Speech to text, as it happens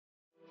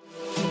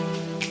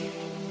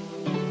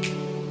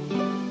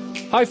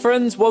Hi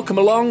friends, welcome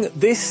along.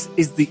 This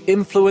is the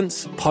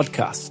Influence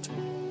Podcast.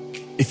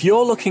 If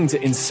you're looking to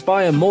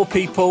inspire more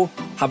people,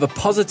 have a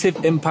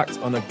positive impact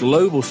on a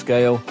global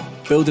scale,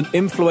 build an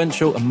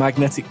influential and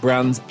magnetic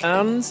brand,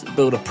 and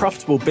build a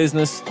profitable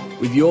business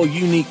with your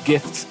unique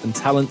gifts and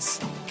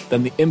talents,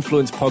 then the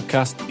Influence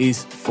Podcast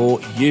is for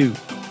you.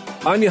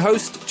 I'm your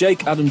host,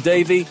 Jake Adam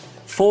Davey,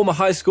 former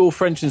high school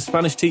French and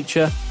Spanish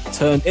teacher,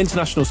 turned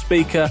international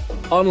speaker,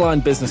 online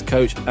business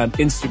coach, and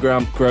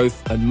Instagram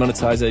growth and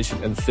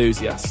monetization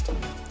enthusiast.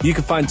 You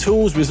can find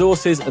tools,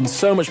 resources, and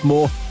so much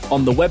more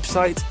on the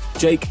website,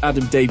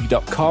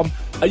 jakeadamdavey.com.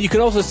 And you can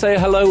also say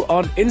hello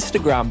on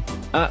Instagram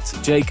at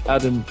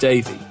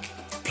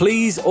jakeadamdavey.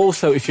 Please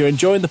also, if you're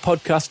enjoying the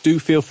podcast, do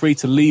feel free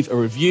to leave a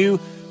review.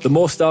 The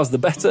more stars, the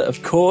better,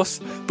 of course.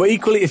 But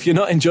equally, if you're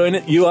not enjoying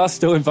it, you are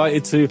still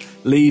invited to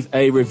leave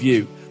a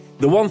review.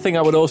 The one thing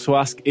I would also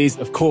ask is,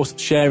 of course,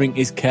 sharing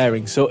is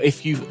caring. So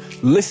if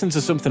you've listened to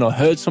something or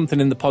heard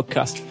something in the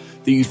podcast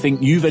that you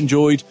think you've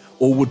enjoyed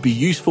or would be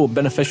useful and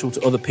beneficial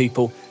to other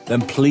people,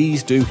 then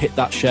please do hit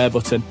that share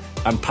button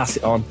and pass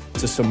it on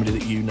to somebody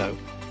that you know.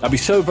 I'd be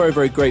so very,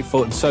 very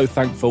grateful and so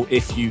thankful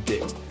if you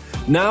did.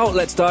 Now,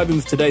 let's dive in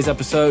with today's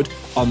episode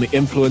on the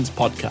Influence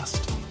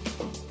Podcast.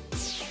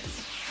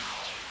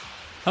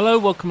 Hello,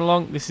 welcome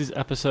along. This is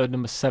episode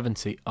number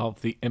 70 of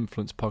the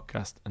Influence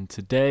Podcast. And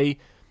today,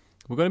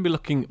 we're going to be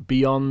looking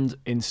beyond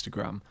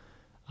Instagram.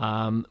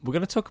 We're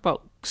going to talk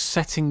about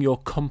setting your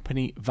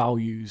company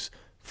values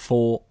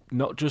for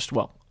not just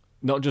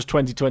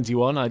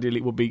 2021. Ideally,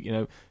 it will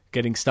be,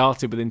 getting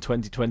started within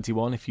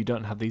 2021 if you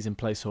don't have these in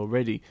place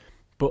already.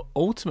 But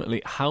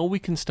ultimately, how we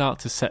can start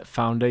to set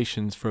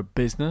foundations for a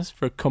business,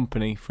 for a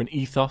company, for an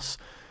ethos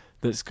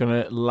that's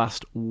going to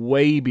last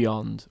way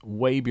beyond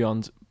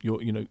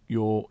your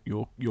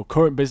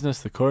current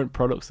business, the current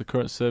products, the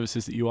current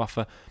services that you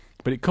offer.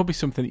 But it could be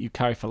something that you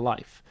carry for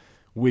life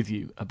with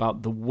you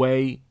about the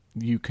way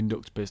you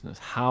conduct business,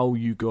 how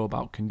you go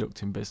about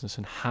conducting business,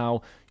 and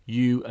how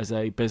you as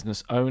a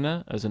business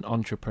owner, as an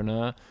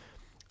entrepreneur,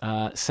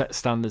 set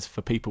standards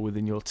for people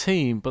within your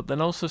team, but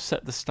then also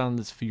set the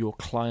standards for your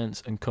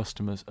clients and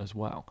customers as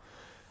well.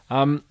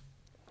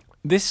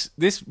 This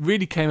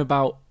really came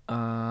about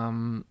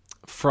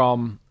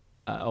from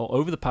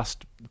over the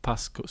past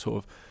sort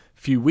of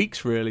few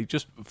weeks, really,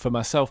 just for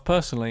myself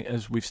personally,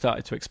 as we've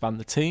started to expand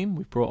the team.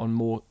 We've brought on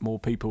more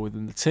people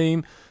within the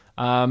team,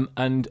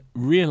 and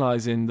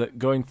realizing that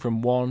going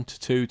from 1 to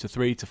 2 to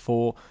 3 to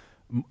 4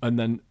 and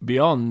then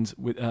beyond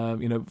with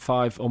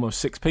 5, almost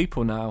 6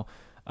 people now,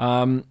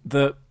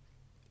 that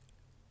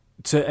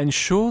to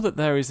ensure that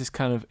there is this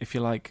kind of, if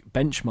you like,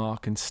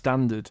 benchmark and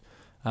standard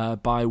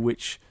by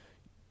which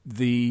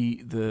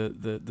the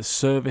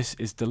service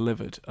is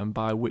delivered, and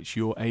by which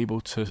you're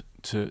able to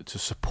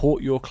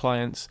support your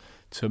clients,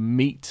 to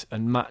meet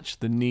and match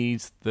the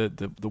needs,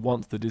 the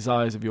wants, the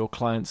desires of your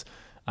clients,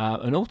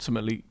 and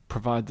ultimately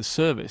provide the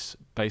service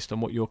based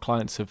on what your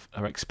clients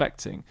are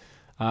expecting.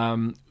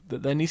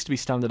 That there needs to be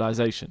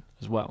standardization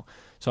as well.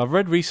 So I've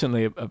read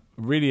recently a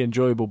really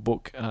enjoyable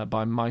book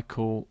by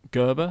Michael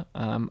Gerber,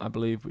 I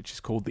believe, which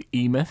is called The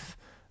E-Myth.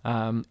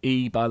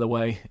 E, by the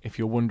way, if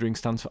you're wondering,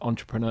 stands for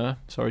entrepreneur.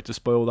 Sorry to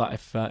spoil that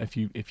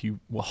if you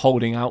were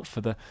holding out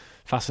for the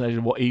fascination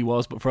of what E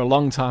was, but for a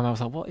long time I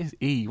was like, what is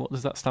E? What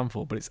does that stand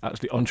for? But it's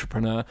actually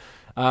entrepreneur.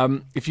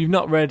 If you've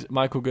not read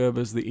Michael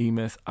Gerber's The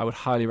E-Myth, I would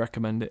highly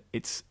recommend it.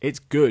 It's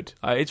good.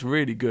 It's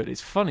really good.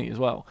 It's funny as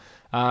well.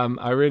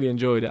 I really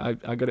enjoyed it.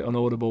 I got it on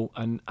Audible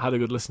and had a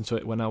good listen to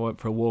it when I went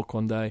for a walk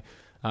one day.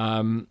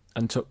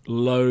 And took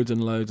loads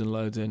and loads and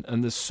loads in.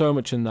 And there's so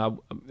much in that.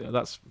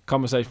 That's a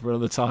conversation for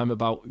another time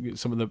about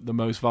some of the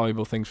most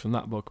valuable things from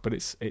that book, but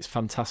it's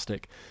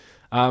fantastic.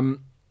 But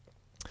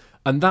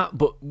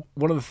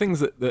one of the things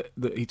that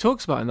he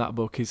talks about in that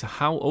book is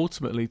how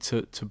ultimately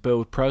to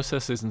build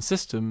processes and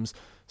systems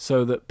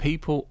so that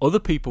other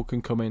people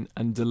can come in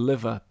and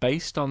deliver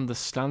based on the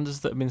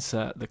standards that have been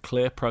set, the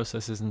clear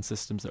processes and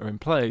systems that are in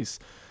place.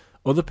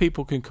 Other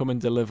people can come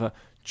and deliver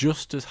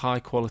just as high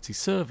quality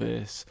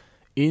service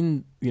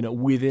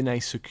within a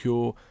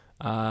secure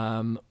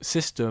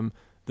system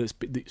that's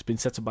been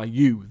set up by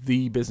you,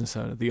 the business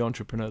owner, the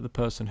entrepreneur, the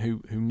person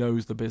who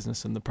knows the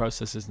business and the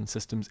processes and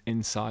systems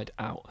inside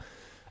out.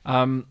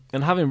 And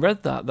having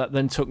read that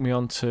then took me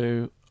on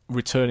to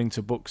returning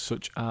to books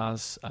such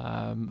as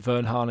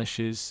Verne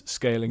Harnish's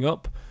Scaling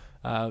Up,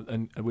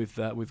 and with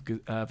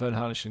Verne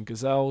Harnish and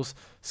Gazelles,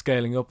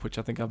 Scaling Up, which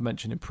I think I've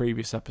mentioned in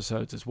previous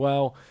episodes as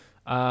well.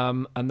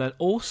 And then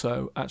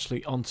also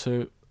actually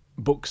onto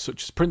books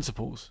such as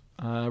Principles,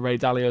 Ray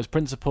Dalio's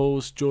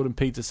Principles, Jordan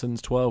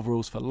Peterson's 12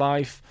 Rules for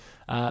Life,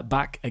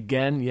 back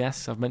again,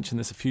 yes, I've mentioned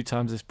this a few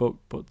times, this book,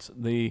 but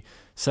the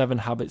 7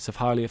 Habits of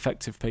Highly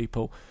Effective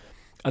People.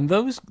 And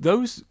those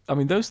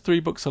 3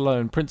 books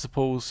alone,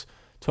 Principles,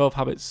 12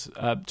 Habits,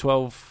 I've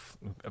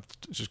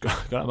just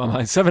got out of my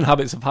mind, 7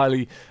 Habits of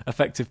Highly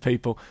Effective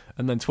People,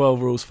 and then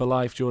 12 Rules for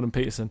Life, Jordan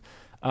Peterson,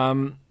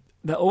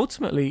 they're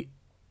ultimately,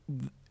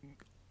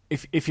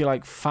 if you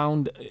like,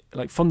 found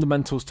like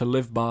fundamentals to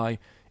live by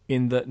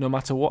in that no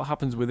matter what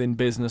happens within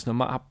business, no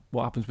matter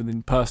what happens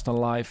within personal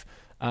life,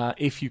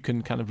 if you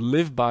can kind of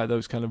live by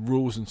those kind of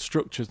rules and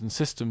structures and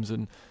systems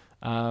and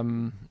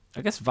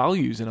I guess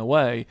values in a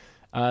way,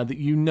 that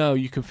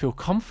you can feel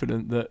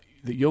confident that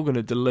you're going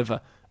to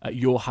deliver at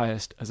your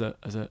highest as an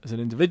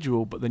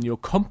individual, but then your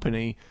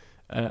company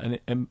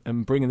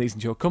and bringing these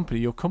into your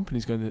company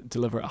is going to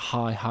deliver at a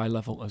high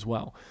level as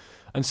well.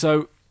 And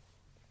so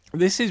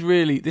this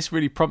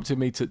really prompted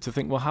me to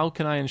think, well, how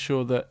can I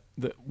ensure that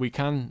we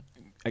can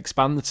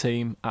expand the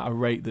team at a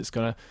rate that's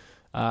going to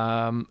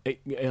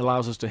it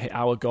allows us to hit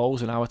our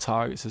goals and our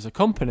targets as a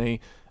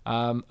company.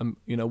 And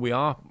we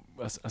are,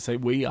 as I say,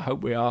 I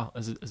hope we are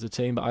as a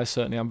team, but I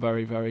certainly am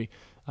very, very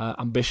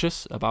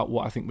ambitious about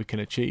what I think we can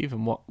achieve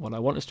and what I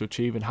want us to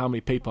achieve and how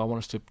many people I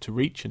want us to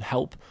reach and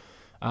help.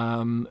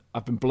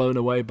 I've been blown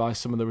away by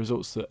some of the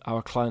results that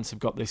our clients have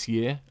got this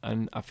year,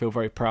 and I feel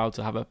very proud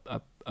to have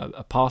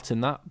a part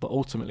in that. But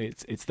ultimately,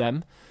 it's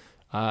them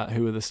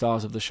who are the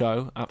stars of the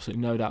show.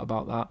 Absolutely no doubt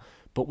about that.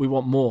 But we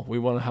want more. We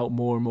want to help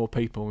more and more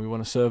people. We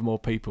want to serve more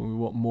people. We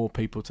want more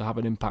people to have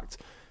an impact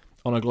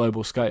on a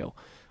global scale.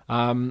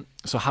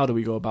 So how do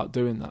we go about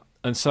doing that?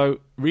 And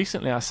so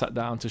recently I sat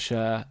down to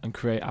share and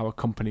create our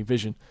company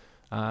vision,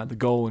 the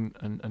goal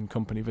and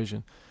company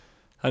vision.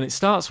 And it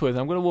starts with,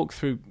 I'm going to walk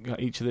through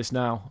each of these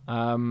steps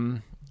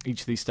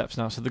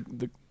now. So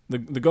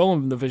the goal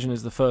and the vision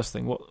is the first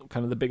thing, what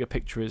kind of the bigger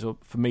picture is, or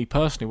for me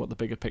personally, what the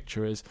bigger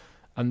picture is,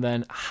 and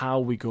then how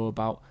we go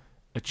about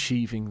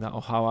achieving that,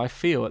 or how I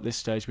feel at this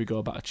stage we go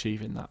about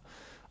achieving that.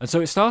 And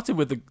so it started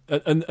with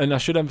and I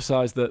should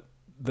emphasize that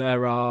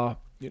there are,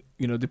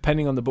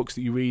 depending on the books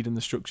that you read and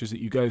the structures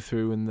that you go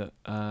through, and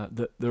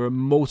that there are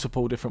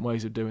multiple different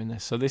ways of doing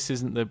this. So this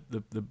isn't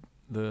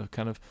the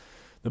kind of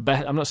the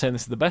best. I'm not saying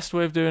this is the best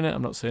way of doing it.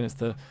 I'm not saying it's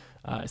the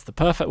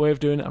perfect way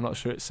of doing it. I'm not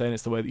sure it's saying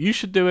it's the way that you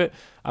should do it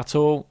at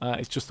all.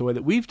 It's just the way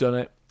that we've done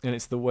it, and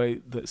it's the way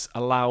that's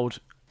allowed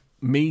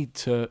me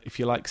to, if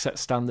you like, set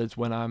standards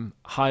when I'm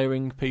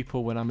hiring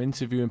people, when I'm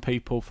interviewing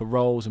people for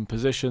roles and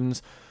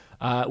positions,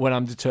 when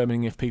I'm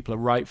determining if people are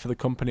right for the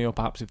company or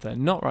perhaps if they're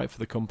not right for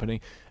the company,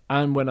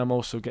 and when I'm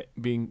also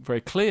being very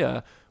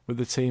clear with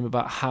the team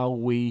about how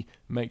we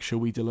make sure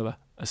we deliver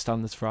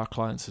standards for our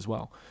clients as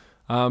well.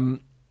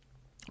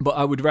 But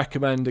I would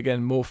recommend,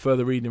 again, more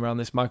further reading around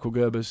this, Michael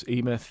Gerber's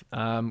E-Myth,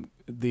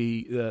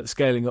 the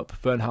Scaling Up,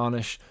 Vern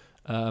Harnish,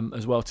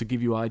 as well, to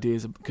give you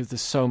ideas, because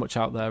there's so much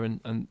out there,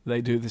 and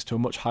they do this to a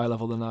much higher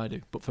level than I do.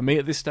 But for me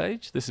at this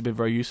stage, this has been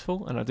very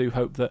useful, and I do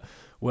hope that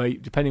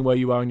depending where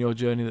you are in your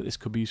journey, that this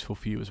could be useful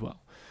for you as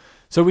well.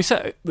 So we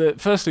set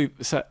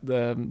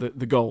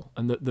the goal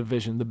and the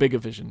vision, the bigger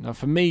vision. Now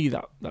for me,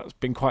 that's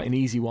been quite an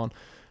easy one.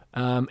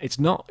 It's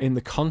not in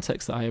the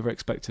context that I ever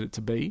expected it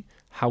to be.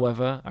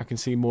 However, I can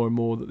see more and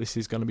more that this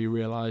is going to be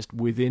realised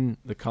within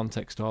the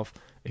context of,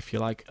 if you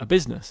like, a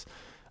business.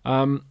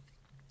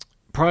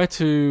 Prior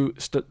to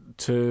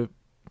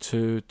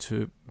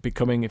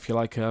becoming, if you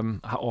like,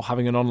 or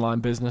having an online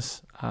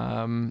business,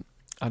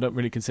 I don't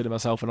really consider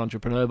myself an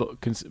entrepreneur, but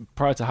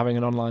prior to having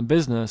an online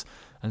business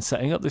and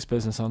setting up this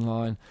business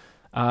online,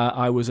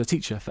 I was a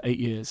teacher for 8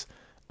 years,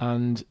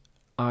 and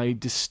I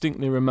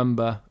distinctly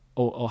remember,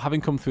 or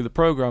having come through the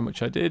program,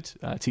 which I did,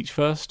 Teach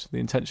First, the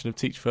intention of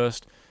Teach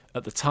First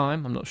at the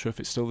time, I'm not sure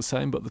if it's still the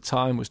same, but at the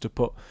time was to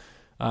put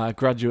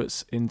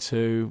graduates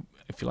into,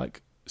 if you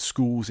like,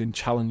 schools in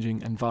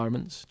challenging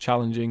environments.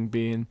 Challenging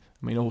being,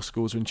 all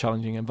schools are in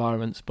challenging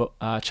environments, but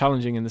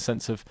challenging in the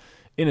sense of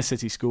inner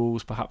city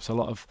schools, perhaps a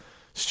lot of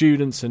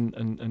students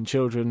and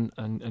children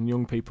and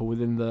young people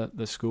within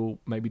the school,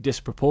 maybe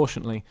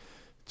disproportionately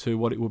to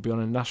what it would be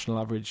on a national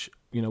average,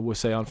 we'll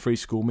say on free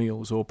school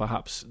meals, or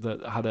perhaps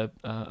that had a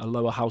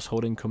lower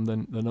household income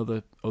than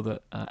other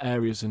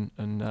areas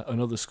and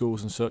other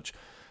schools and such.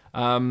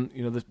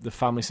 The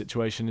family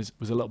situation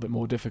was a little bit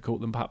more difficult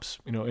than perhaps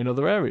in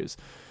other areas.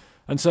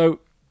 And so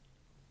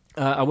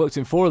I worked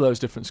in 4 of those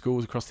different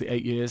schools across the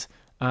 8 years,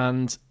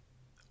 and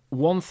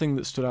one thing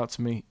that stood out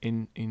to me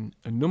in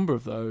a number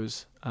of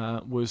those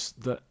was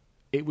that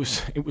it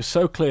was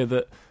so clear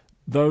that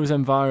those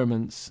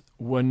environments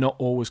were not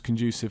always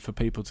conducive for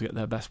people to get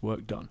their best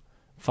work done,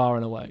 far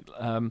and away.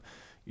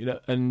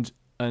 And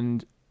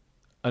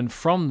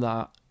from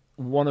that,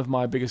 one of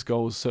my biggest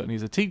goals, certainly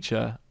as a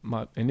teacher,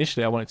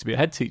 initially I wanted to be a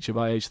head teacher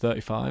by age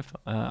 35.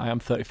 I am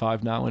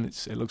 35 now, and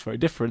it looks very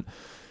different.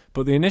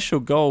 But the initial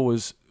goal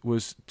was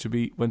when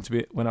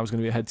I was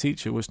going to be a head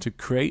teacher, was to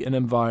create an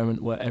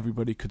environment where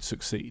everybody could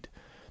succeed.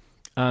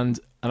 And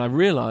I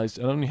realised,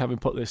 and only having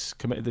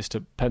committed this to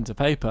pen to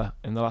paper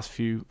in the last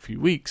few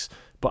weeks,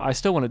 but I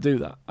still want to do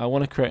that. I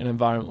want to create an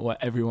environment where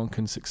everyone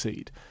can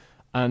succeed.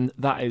 And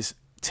that is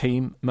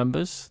team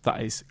members,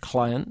 that is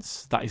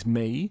clients, that is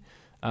me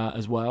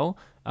as well.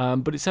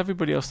 But it's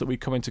everybody else that we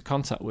come into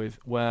contact with,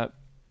 where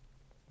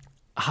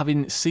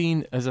having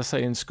seen, as I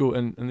say, in school,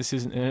 and this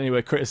isn't in any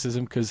way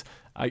criticism, because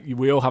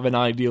we all have an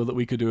ideal that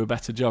we could do a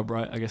better job,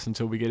 right? I guess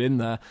until we get in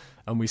there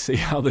and we see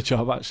how the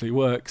job actually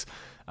works.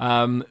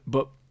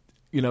 But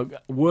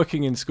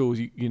working in schools,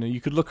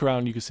 you could look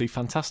around, you could see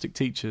fantastic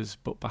teachers,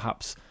 but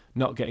perhaps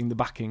not getting the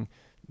backing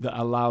that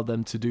allowed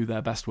them to do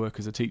their best work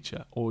as a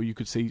teacher. Or you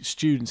could see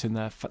students in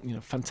there,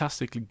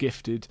 fantastically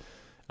gifted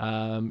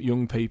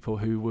young people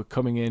who were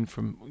coming in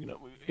from,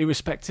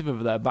 irrespective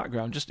of their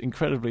background, just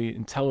incredibly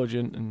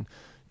intelligent and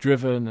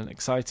driven and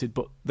excited,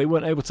 but they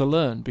weren't able to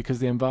learn because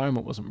the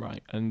environment wasn't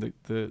right, and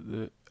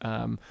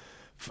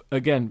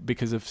again,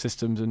 because of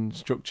systems and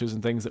structures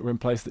and things that were in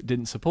place that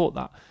didn't support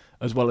that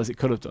as well as it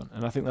could have done.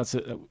 And I think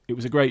it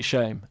was a great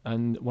shame.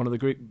 And one of the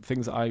great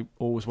things that I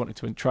always wanted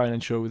to try and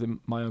ensure within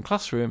my own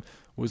classroom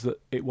was that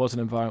it was an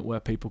environment where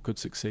people could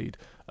succeed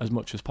as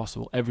much as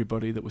possible,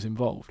 everybody that was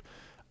involved.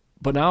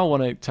 But now I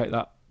want to take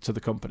that to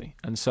the company.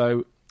 And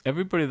so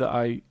everybody that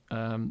I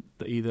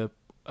that either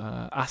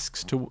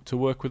asks to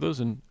work with us,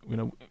 and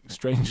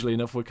strangely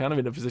enough, we're kind of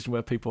in a position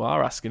where people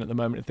are asking at the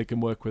moment if they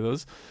can work with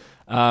us.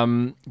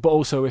 But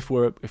also if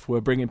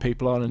we're bringing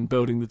people on and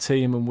building the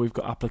team, and we've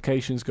got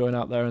applications going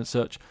out there and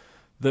such,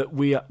 that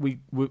we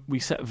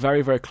set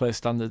very, very clear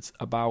standards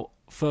about,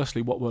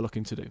 firstly, what we're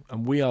looking to do.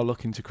 And we are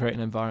looking to create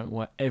an environment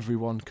where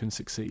everyone can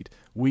succeed.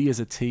 We as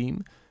a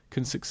team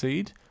can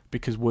succeed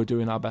because we're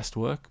doing our best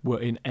work.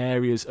 We're in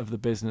areas of the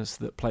business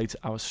that play to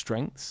our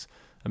strengths.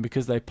 And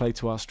because they play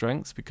to our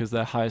strengths, because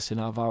they're highest in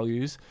our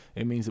values,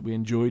 it means that we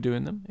enjoy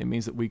doing them. It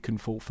means that we can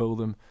fulfill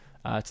them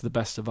to the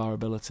best of our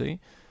ability.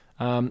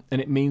 And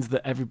it means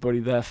that everybody,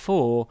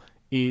 therefore,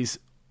 is,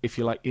 if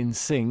you like, in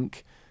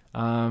sync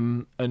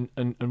and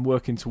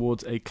working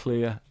towards a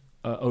clear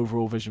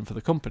overall vision for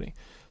the company.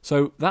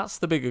 So that's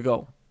the bigger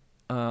goal.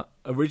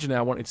 Originally,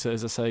 I wanted to,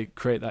 as I say,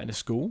 create that in a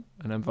school,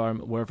 an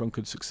environment where everyone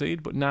could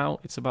succeed. But now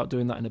it's about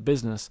doing that in a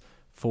business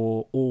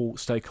for all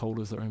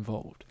stakeholders that are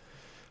involved.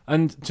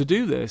 And to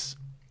do this,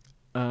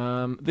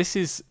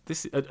 this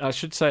I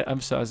should say,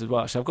 emphasize as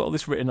well. Actually, I've got all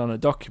this written on a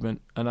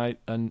document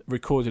and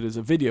recorded as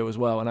a video as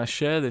well. And I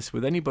share this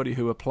with anybody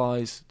who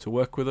applies to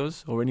work with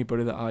us, or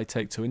anybody that I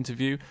take to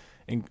interview,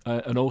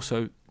 and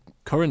also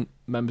current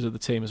members of the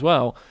team as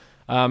well.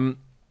 I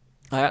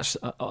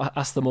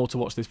ask them all to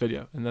watch this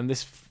video, and then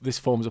this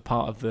forms a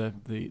part of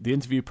the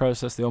interview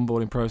process, the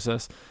onboarding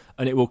process,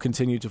 and it will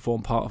continue to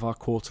form part of our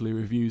quarterly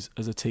reviews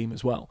as a team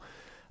as well.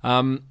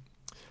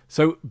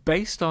 So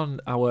based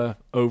on our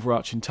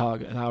overarching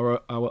target and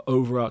our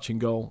overarching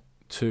goal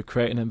to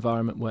create an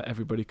environment where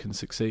everybody can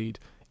succeed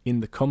in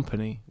the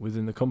company,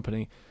 within the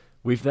company,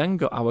 we've then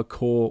got our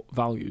core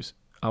values,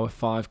 our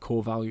 5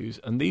 core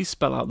values, and these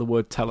spell out the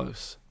word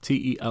telos,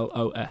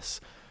 T-E-L-O-S,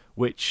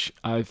 which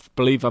I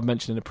believe I've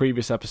mentioned in a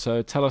previous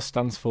episode. Telos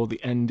stands for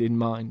the end in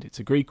mind. It's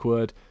a Greek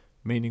word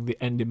meaning the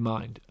end in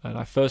mind. And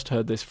I first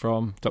heard this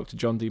from Dr.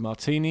 John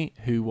Demartini,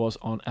 who was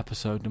on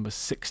episode number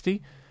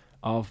 60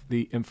 of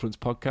the Influence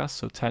podcast.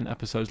 So 10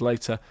 episodes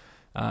later,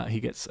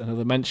 he gets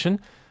another mention.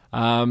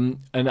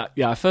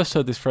 I first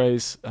heard this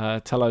phrase,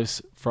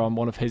 telos, from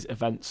one of his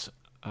events,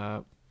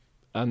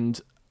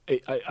 and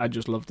I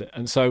just loved it.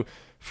 And so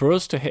for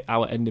us to hit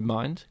our end in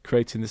mind,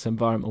 creating this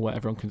environment where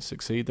everyone can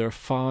succeed, there are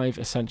 5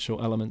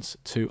 essential elements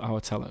to our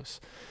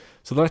telos.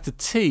 So the letter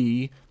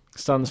T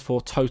stands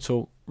for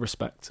total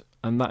respect,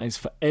 and that is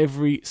for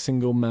every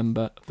single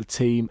member of the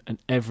team and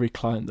every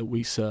client that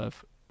we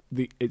serve.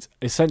 It's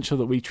essential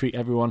that we treat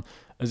everyone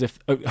as if,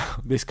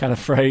 this kind of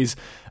phrase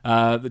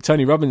that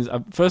Tony Robbins,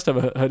 I first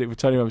ever heard it with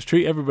Tony Robbins,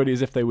 treat everybody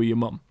as if they were your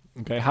mum.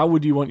 Okay, how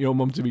would you want your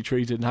mum to be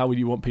treated, and how would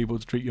you want people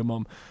to treat your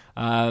mum?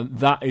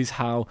 That is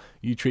how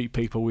you treat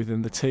people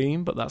within the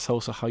team, but that's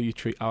also how you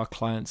treat our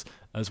clients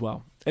as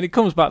well. And it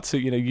comes back to,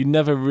 you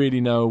never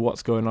really know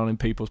what's going on in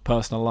people's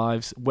personal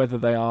lives, whether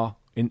they are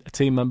a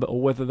team member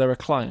or whether they're a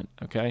client.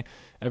 Okay,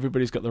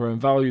 everybody's got their own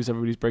values,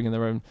 everybody's bringing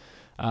their own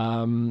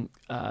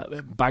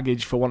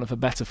baggage, for want of a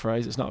better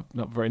phrase. It's not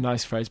a very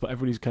nice phrase, but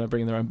everybody's kind of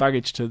bringing their own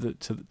baggage to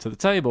the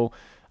table.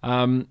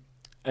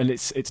 And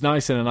it's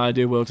nice in an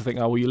ideal world to think,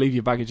 oh, well, you leave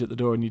your baggage at the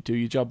door and you do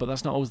your job, but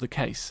that's not always the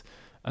case.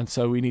 And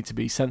so we need to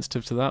be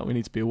sensitive to that. We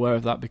need to be aware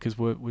of that, because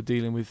we're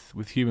dealing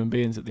with human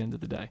beings at the end of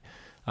the day.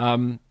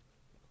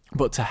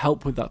 But to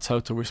help with that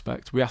total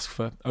respect, we ask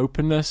for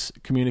openness,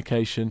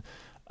 communication,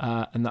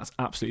 and that's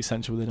absolutely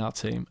essential within our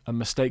team. And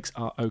mistakes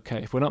are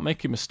okay. If we're not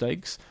making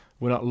mistakes,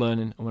 we're not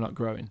learning and we're not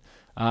growing.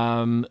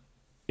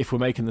 If we're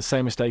making the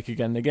same mistake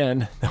again and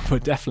again, then we're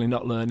definitely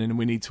not learning, and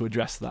we need to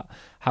address that.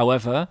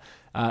 However,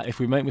 if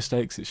we make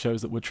mistakes, it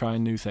shows that we're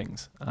trying new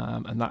things,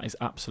 and that is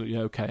absolutely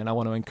okay. And I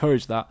want to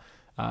encourage that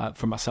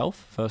for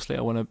myself. Firstly,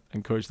 I want to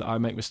encourage that I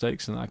make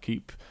mistakes and I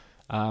keep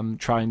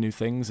trying new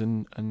things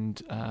and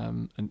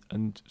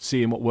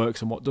seeing what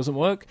works and what doesn't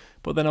work.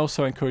 But then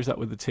also encourage that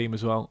with the team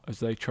as well, as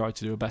they try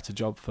to do a better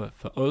job for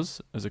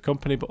us as a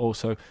company, but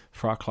also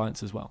for our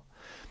clients as well.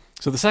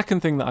 So the second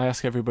thing that I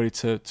ask everybody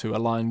to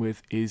align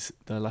with is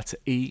the letter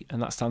E,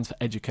 and that stands for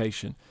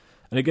education.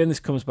 And again, this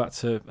comes back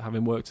to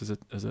having worked as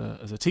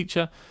a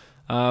teacher,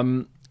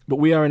 but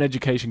we are an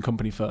education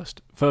company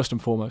first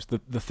and foremost.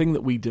 The thing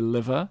that we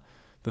deliver,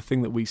 the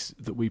thing that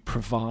we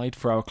provide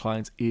for our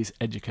clients is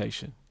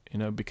education.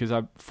 Because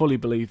I fully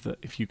believe that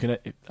if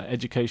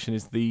education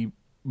is the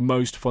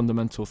most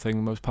fundamental thing,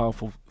 the most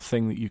powerful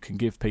thing that you can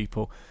give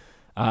people.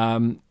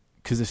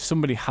 if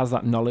somebody has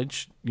that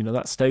knowledge,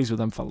 that stays with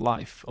them for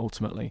life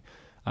ultimately.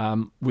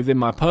 Within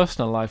my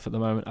personal life at the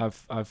moment,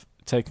 I've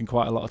taken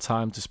quite a lot of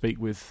time to speak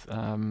with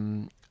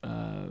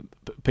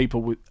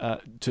people with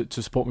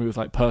to support me with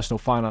like personal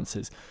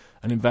finances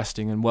and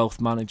investing and wealth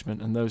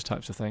management and those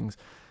types of things,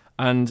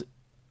 and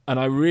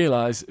I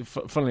realised,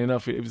 funnily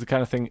enough, it was the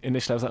kind of thing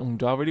initially I was like,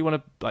 do I really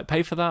want to like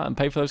pay for that and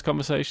pay for those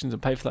conversations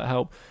and pay for that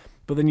help?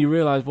 But then you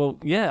realise, well,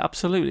 yeah,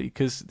 absolutely,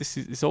 because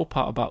it's all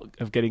part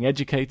of getting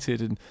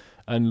educated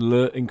and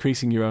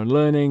increasing your own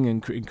learning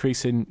and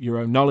increasing your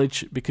own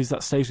knowledge, because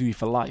that stays with you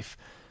for life.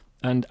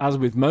 And as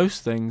with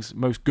most things,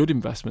 most good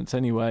investments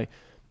anyway,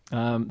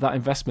 that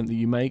investment that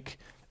you make,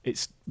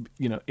 it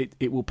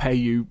will pay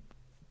you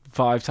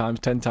 5 times,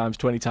 10 times,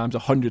 20 times,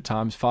 100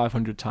 times,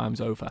 500 times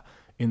over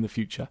in the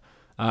future.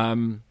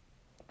 And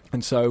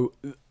so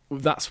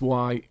that's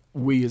why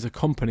we as a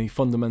company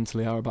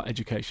fundamentally are about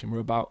education. We're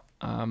about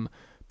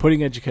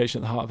putting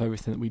education at the heart of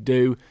everything that we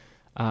do,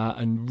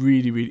 and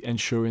really, really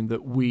ensuring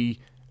that we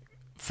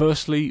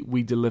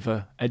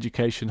deliver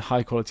education,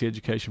 high quality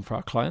education for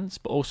our clients,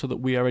 but also that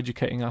we are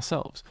educating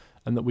ourselves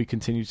and that we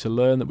continue to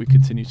learn, that we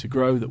continue to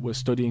grow, that we're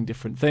studying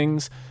different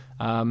things.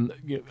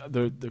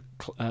 The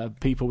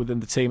people within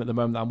the team at the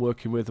moment that I'm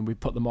working with, and we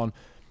put them on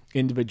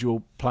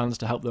individual plans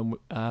to help them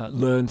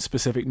learn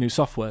specific new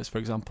softwares, for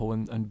example,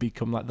 and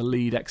become like the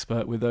lead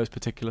expert with those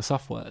particular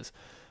softwares.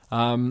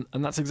 And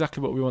that's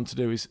exactly what we want to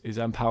do, is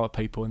empower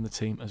people in the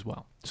team as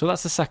well. So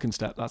that's the second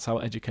step. That's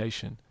our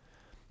education.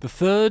 The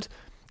third,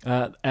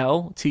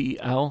 L,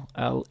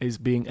 is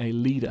being a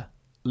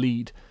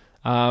lead.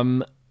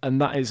 And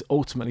that is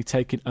ultimately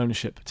taking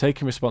ownership,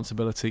 taking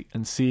responsibility,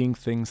 and seeing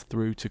things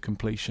through to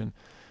completion.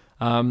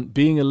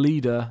 Being a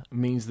leader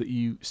means that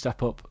you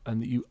step up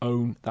and that you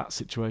own that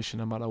situation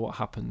no matter what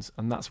happens.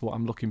 And that's what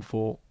I'm looking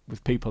for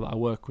with people that I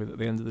work with at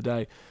the end of the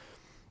day.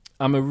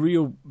 I'm a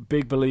real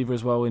big believer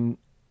as well in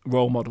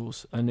role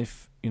models. And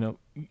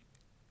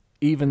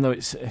even though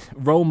it's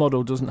role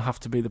model doesn't have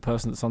to be the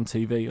person that's on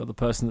TV, or the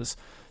person that's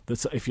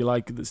if you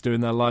like, that's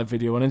doing their live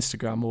video on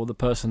Instagram, or the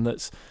person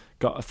that's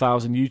got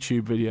 1,000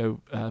 YouTube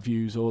video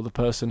views, or the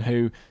person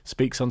who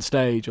speaks on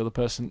stage, or the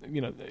person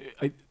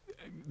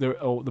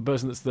or the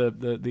person that's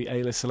the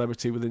A-list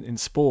celebrity in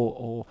sport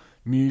or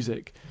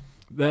music.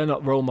 They're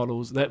not role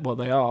models. They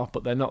are,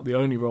 but they're not the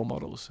only role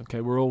models. Okay,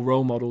 we're all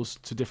role models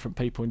to different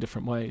people in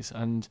different ways,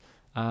 and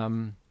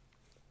I'm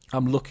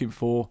looking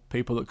for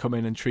people that come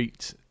in and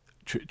treat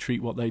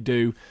what they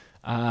do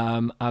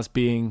as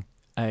being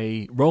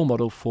a role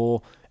model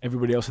for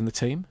everybody else in the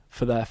team,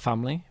 for their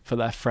family, for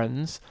their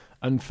friends,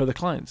 and for the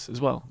clients as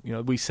well.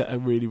 We set a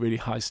really, really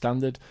high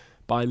standard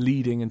by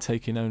leading and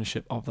taking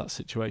ownership of that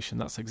situation.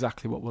 That's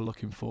exactly what we're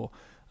looking for,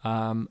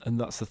 and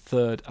that's the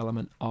third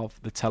element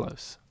of the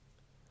telos.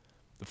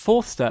 The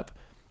fourth step,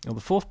 the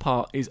fourth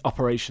part, is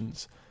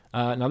operations.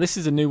 Now, this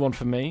is a new one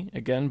for me,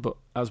 again, but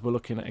as we're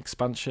looking at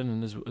expansion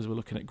and as we're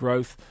looking at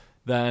growth,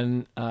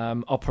 then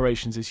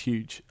operations is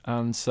huge.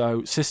 And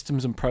so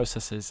systems and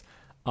processes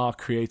are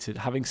created.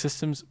 Having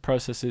systems,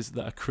 processes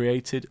that are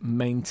created,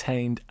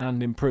 maintained,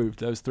 and improved,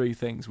 those three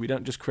things. We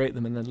don't just create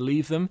them and then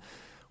leave them.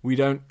 We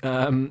don't,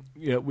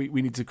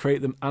 we need to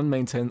create them and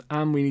maintain them,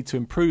 and we need to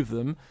improve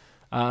them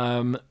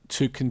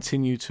to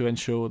continue to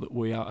ensure that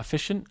we are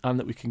efficient and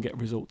that we can get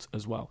results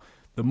as well.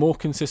 The more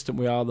consistent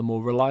we are, the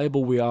more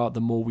reliable we are,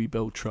 the more we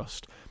build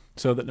trust.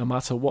 So that no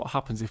matter what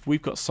happens, if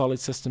we've got solid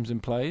systems in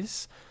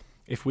place,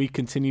 if we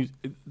continue,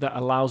 that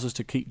allows us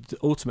to keep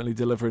ultimately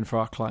delivering for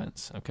our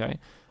clients, okay?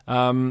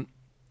 And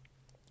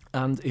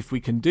if we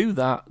can do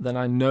that, then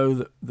I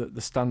know that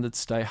the standards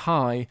stay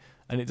high,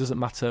 and it doesn't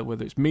matter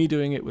whether it's me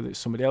doing it, whether it's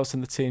somebody else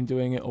in the team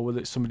doing it, or whether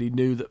it's somebody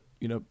new that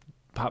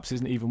perhaps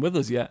isn't even with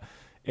us yet.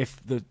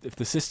 If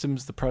the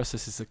systems, the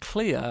processes are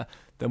clear,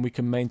 then we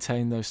can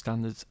maintain those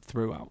standards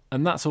throughout.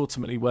 And that's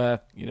ultimately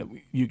where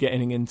you're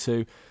getting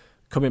into,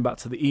 coming back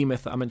to the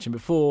E-Myth that I mentioned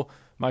before.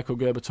 Michael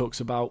Gerber talks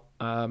about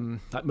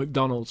like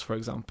McDonald's, for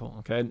example.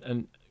 Okay,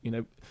 and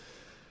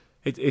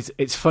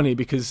it's funny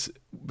because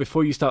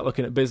before you start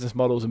looking at business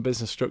models and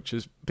business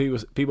structures,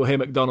 people hear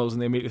McDonald's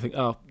and they immediately think,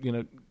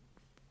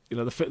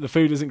 the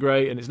food isn't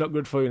great and it's not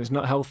good for you and it's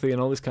not healthy and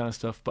all this kind of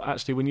stuff. But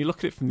actually, when you look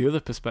at it from the other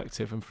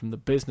perspective and from the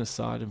business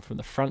side and from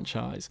the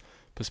franchise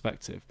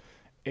perspective,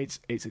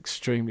 it's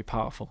extremely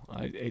powerful.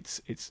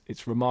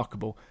 It's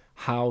remarkable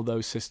how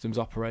those systems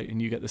operate,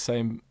 and you get the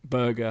same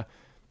burger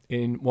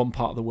in one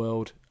part of the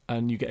world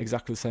and you get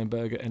exactly the same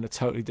burger in a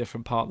totally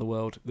different part of the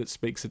world that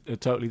speaks a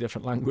totally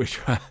different language,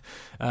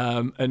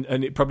 and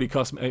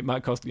it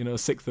might cost a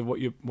sixth of what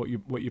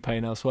you're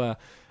paying elsewhere.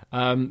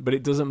 But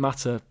it doesn't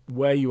matter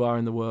where you are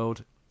in the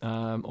world,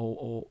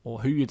 or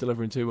who you're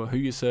delivering to, or who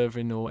you're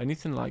serving, or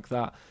anything like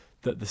that.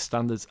 That the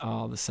standards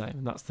are the same,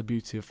 and that's the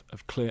beauty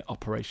of clear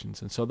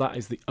operations. And so that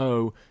is the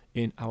O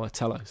in our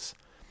telos.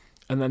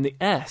 And then the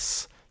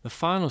S, the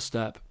final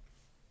step,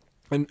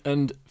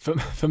 and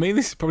for me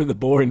this is probably the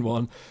boring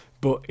one,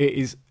 but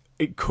it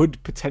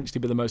could potentially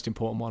be the most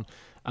important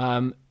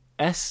one.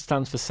 S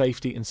stands for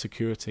safety and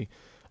security.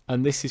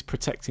 And this is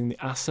protecting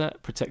the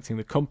asset, protecting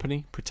the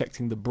company,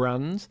 protecting the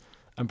brand,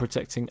 and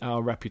protecting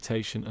our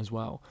reputation as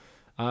well.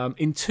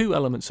 In two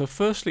elements. So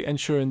firstly,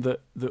 ensuring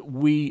that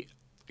we,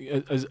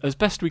 as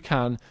best we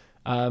can,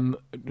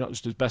 not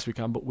just as best we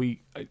can, but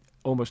we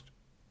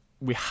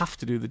have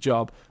to do the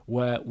job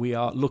where we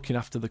are looking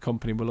after the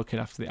company, we're looking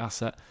after the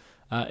asset,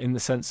 in the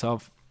sense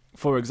of,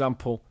 for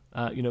example,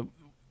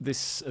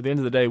 this, at the end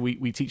of the day,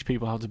 we teach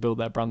people how to build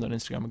their brand on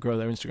Instagram and grow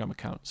their Instagram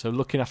account. So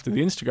looking after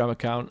the Instagram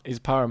account is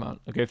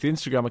paramount. Okay, if the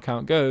Instagram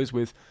account goes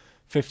with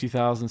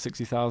 50,000,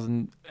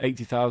 60,000,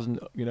 80,000,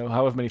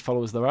 however many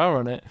followers there are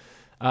on it,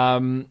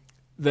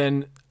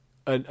 then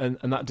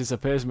and that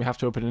disappears and we have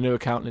to open a new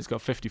account and it's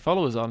got 50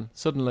 followers on,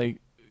 suddenly,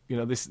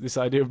 this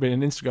idea of being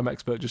an Instagram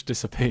expert just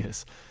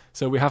disappears.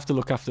 So we have to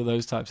look after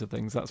those types of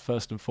things. That's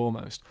first and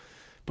foremost.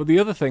 But the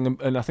other thing,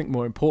 and I think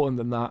more important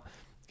than that,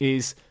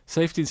 is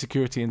safety and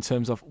security in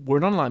terms of we're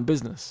an online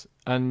business,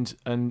 and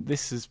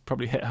this has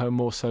probably hit home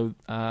more so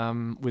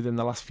within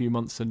the last few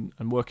months and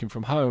working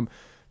from home.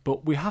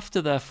 But we have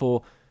to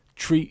therefore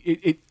treat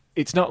it.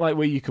 It's not like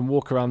where you can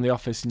walk around the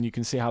office and you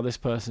can see how this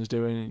person's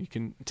doing and you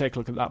can take a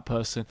look at that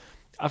person.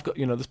 I've got,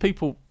 there's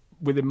people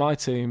within my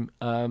team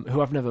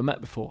who I've never met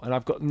before, and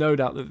I've got no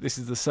doubt that this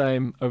is the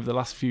same over the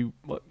last few,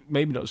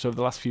 maybe not just over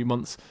the last few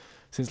months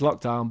since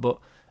lockdown, but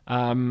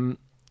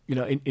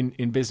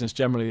in business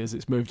generally as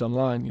it's moved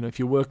online. If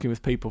you're working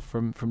with people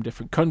from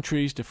different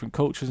countries, different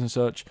cultures and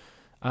such,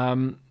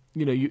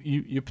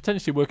 you're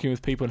potentially working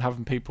with people and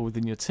having people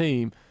within your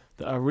team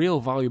that are a real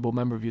valuable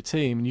member of your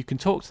team, and you can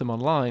talk to them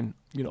online,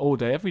 all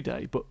day, every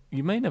day, but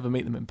you may never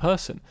meet them in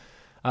person.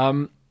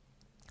 And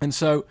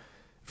so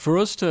for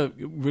us to,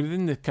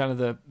 within the kind of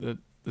the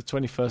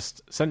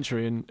 21st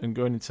century and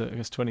going into, I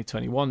guess,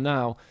 2021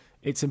 now,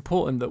 it's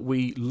important that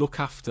we look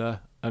after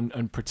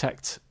and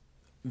protect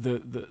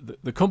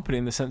the company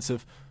in the sense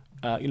of,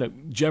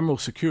 general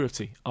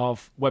security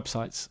of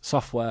websites,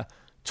 software,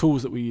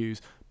 tools that we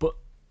use. But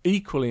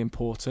equally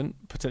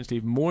important, potentially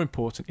even more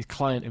important, is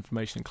client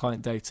information and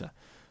client data.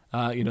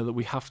 That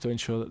we have to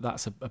ensure that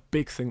that's a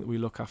big thing that we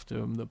look after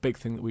and the big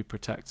thing that we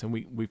protect. And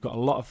we've got a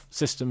lot of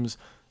systems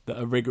that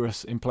are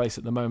rigorous in place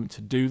at the moment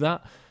to do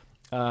that.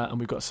 And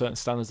we've got certain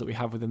standards that we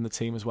have within the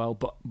team as well.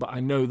 But I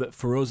know that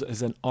for us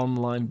as an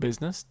online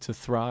business to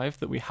thrive,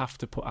 that we have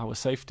to put our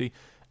safety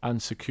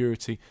and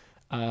security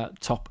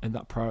top in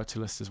that priority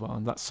list as well.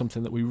 And that's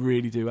something that we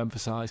really do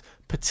emphasize.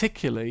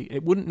 Particularly, I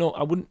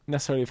wouldn't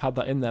necessarily have had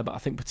that in there, but I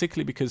think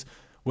particularly because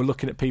we're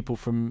looking at people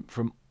from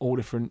all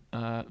different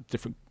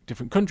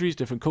countries,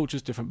 different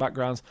cultures, different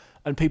backgrounds,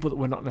 and people that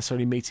we're not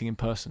necessarily meeting in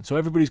person. So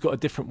everybody's got a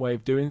different way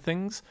of doing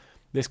things.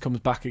 This comes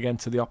back again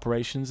to the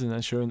operations and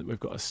ensuring that we've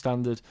got a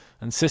standard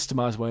and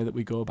systemized way that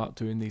we go about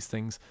doing these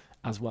things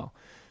as well.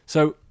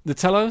 So the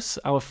Telos,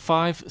 our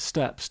 5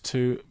 steps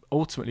to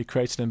ultimately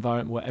create an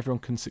environment where everyone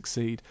can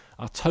succeed,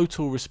 are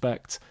total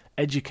respect,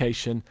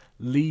 education,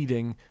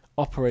 leading,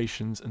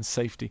 operations, and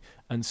safety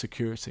and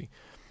security.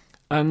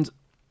 And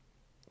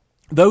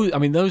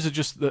those are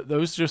just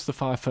the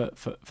 5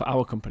 for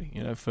our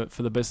company, for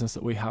the business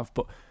that we have.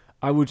 But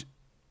I would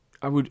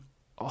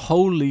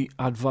wholly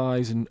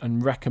advise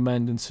and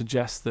recommend and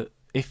suggest that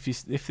if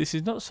this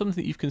is not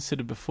something that you've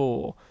considered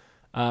before,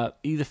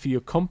 either for your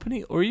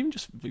company or even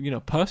just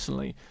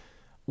personally,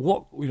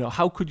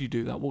 how could you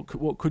do that?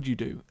 What could you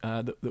do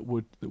that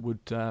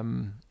would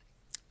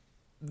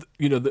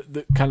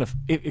kind of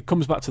it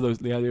comes back to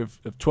the idea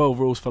of 12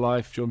 rules for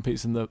life, Jordan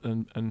Peterson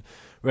and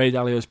Ray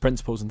Dalio's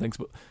principles and things,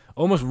 but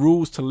almost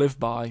rules to live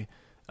by.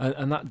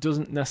 And that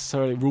doesn't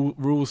necessarily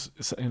rules.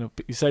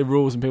 You say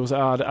rules, and people say,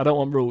 "Oh, I don't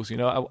want rules."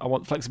 I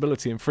want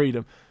flexibility and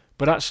freedom.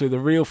 But actually, the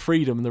real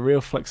freedom and the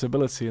real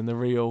flexibility and the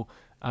real,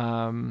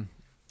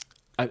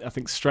 I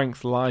think,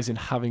 strength lies in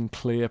having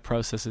clear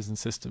processes and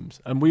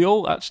systems. And we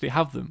all actually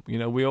have them.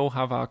 We all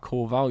have our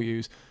core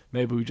values.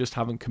 Maybe we just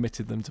haven't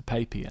committed them to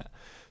paper yet.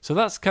 So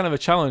that's kind of a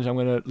challenge I'm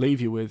going to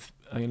leave you with.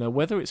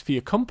 Whether it's for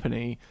your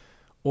company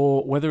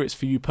or whether it's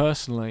for you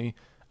personally.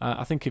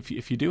 I think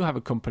if you do have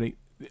a company,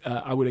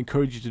 I would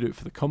encourage you to do it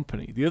for the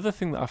company. The other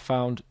thing that I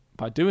found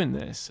by doing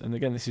this, and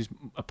again, this is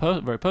a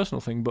very personal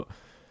thing, but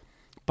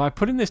by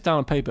putting this down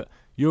on paper,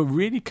 you're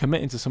really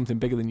committing to something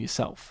bigger than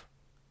yourself.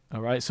 All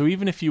right. So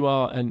even if you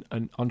are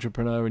an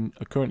entrepreneur and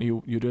currently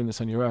you're doing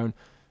this on your own,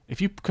 if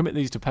you commit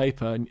these to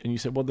paper and you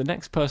say, well, the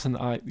next person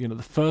that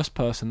the first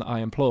person that I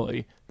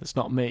employ, that's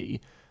not me,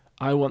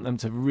 I want them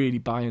to really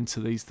buy into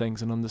these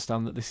things and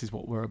understand that this is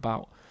what we're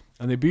about.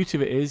 And the beauty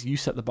of it is you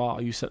set the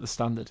bar, you set the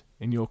standard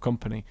in your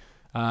company.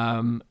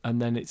 And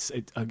then it's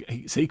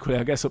equally,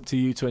 I guess, up to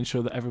you to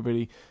ensure that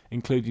everybody,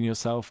 including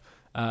yourself,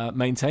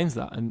 maintains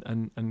that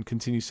and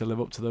continues to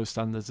live up to those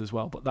standards as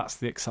well. But that's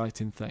the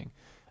exciting thing.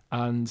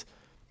 And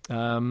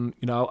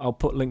I'll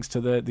put links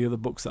to the other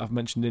books that I've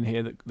mentioned in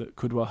here that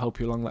could well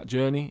help you along that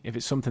journey. If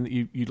it's something that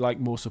you'd like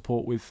more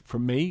support with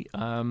from me,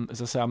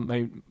 as I say,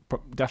 I'm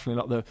definitely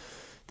not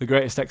the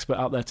greatest expert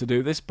out there to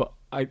do this, but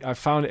I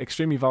found it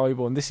extremely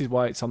valuable, and this is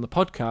why it's on the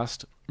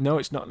podcast. No,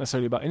 it's not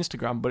necessarily about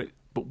Instagram,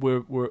 but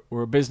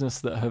we're a business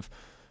that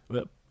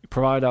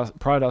pride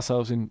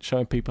ourselves in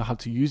showing people how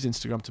to use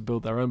Instagram to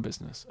build their own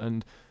business.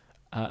 And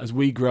as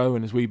we grow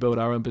and as we build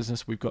our own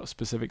business, we've got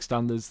specific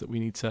standards that we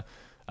need to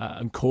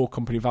and core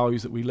company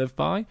values that we live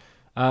by.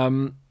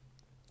 And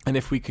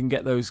if we can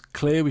get those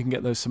clear, we can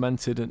get those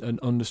cemented and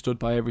understood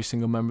by every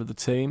single member of the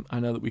team,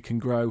 I know that we can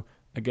grow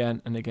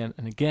again and again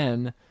and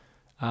again,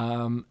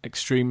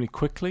 extremely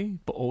quickly,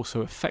 but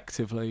also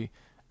effectively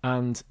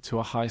and to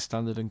a high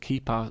standard, and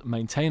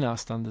maintain our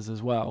standards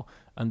as well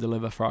and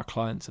deliver for our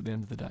clients at the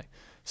end of the day.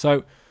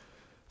 So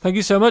thank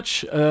you so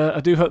much. I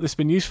do hope this has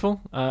been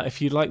useful.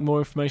 If you'd like more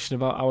information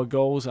about our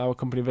goals, our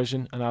company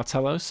vision and our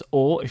Telos,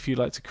 or if you'd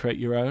like to create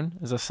your own,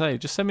 as I say,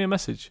 just send me a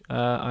message.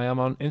 I am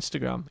on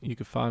Instagram. You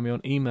can find me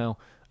on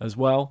email as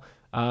well.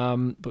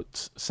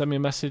 But send me a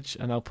message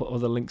and I'll put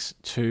other links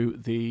to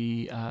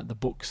the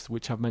books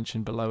which I've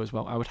mentioned below as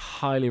well. I would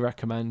highly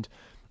recommend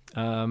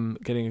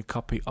getting a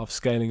copy of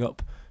Scaling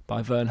Up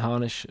by Verne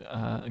Harnish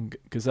and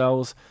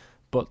Gazelles,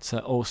 but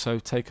also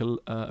take a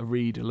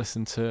read,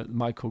 listen to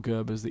Michael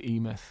Gerber's The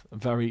E-Myth.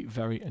 Very,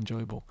 very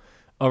enjoyable.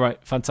 All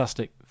right,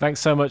 fantastic. Thanks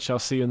so much. I'll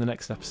see you in the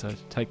next episode.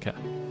 Take care.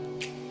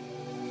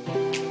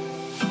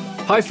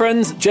 Hi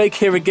friends, Jake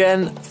here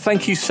again.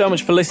 Thank you so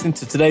much for listening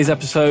to today's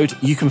episode.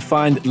 You can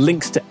find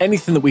links to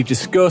anything that we've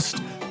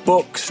discussed,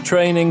 books,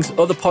 trainings,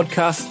 other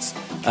podcasts,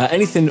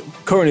 anything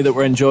currently that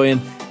we're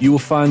enjoying. You will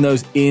find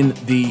those in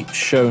the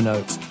show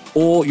notes,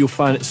 or you'll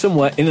find it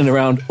somewhere in and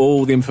around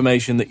all the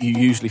information that you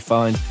usually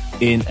find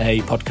in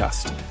a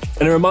podcast.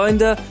 And a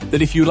reminder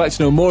that if you'd like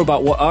to know more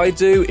about what I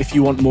do, if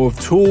you want more of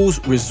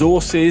tools,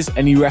 resources,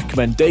 any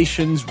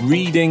recommendations,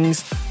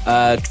 readings,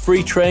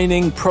 free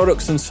training,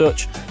 products and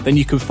such, then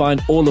you can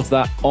find all of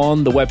that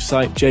on the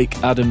website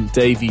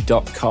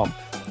jakeadamdavey.com.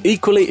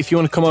 Equally, if you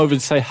want to come over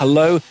and say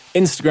hello,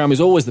 Instagram is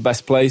always the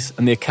best place,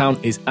 and the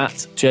account is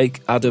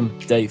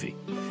 @jakeadamdavey.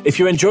 If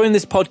you're enjoying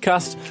this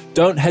podcast,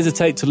 don't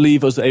hesitate to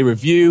leave us a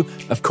review.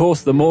 Of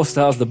course, the more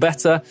stars, the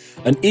better.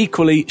 And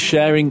equally,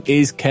 sharing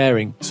is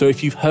caring. So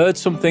if you've heard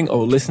something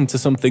or listened to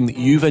something that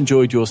you've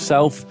enjoyed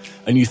yourself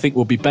and you think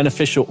will be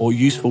beneficial or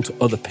useful to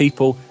other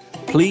people,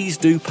 please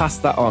do pass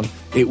that on.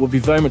 It will be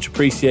very much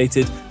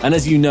appreciated. And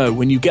as you know,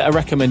 when you get a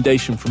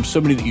recommendation from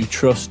somebody that you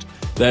trust,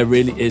 there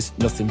really is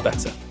nothing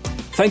better.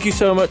 Thank you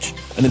so much,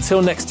 and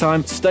until next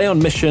time, stay on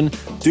mission,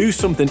 do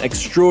something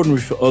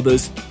extraordinary for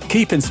others,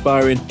 keep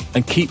inspiring,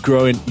 and keep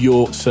growing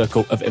your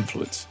circle of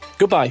influence.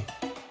 Goodbye.